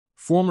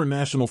Former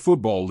National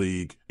Football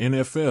League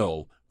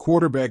 (NFL)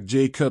 quarterback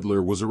Jay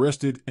Cutler was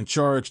arrested and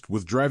charged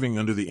with driving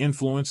under the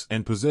influence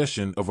and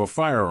possession of a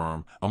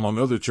firearm, among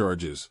other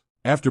charges,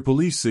 after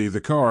police say the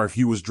car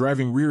he was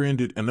driving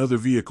rear-ended another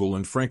vehicle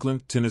in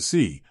Franklin,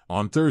 Tennessee,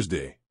 on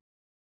Thursday.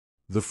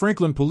 The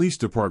Franklin Police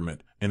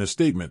Department, in a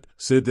statement,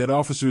 said that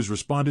officers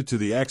responded to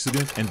the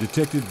accident and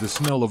detected the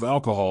smell of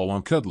alcohol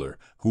on Cutler,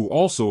 who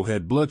also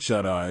had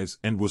bloodshot eyes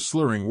and was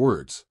slurring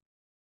words.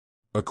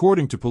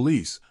 According to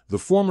police, the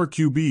former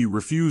QB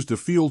refused a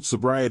field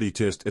sobriety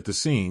test at the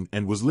scene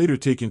and was later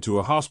taken to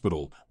a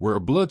hospital, where a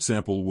blood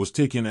sample was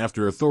taken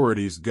after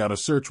authorities got a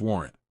search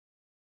warrant.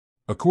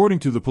 According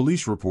to the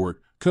police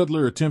report,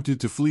 Cutler attempted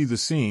to flee the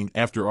scene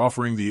after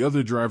offering the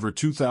other driver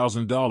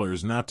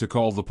 $2,000 not to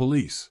call the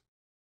police.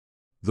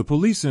 The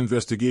police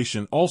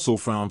investigation also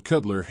found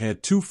Cutler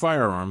had 2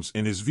 firearms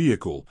in his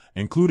vehicle,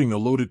 including a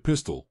loaded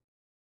pistol.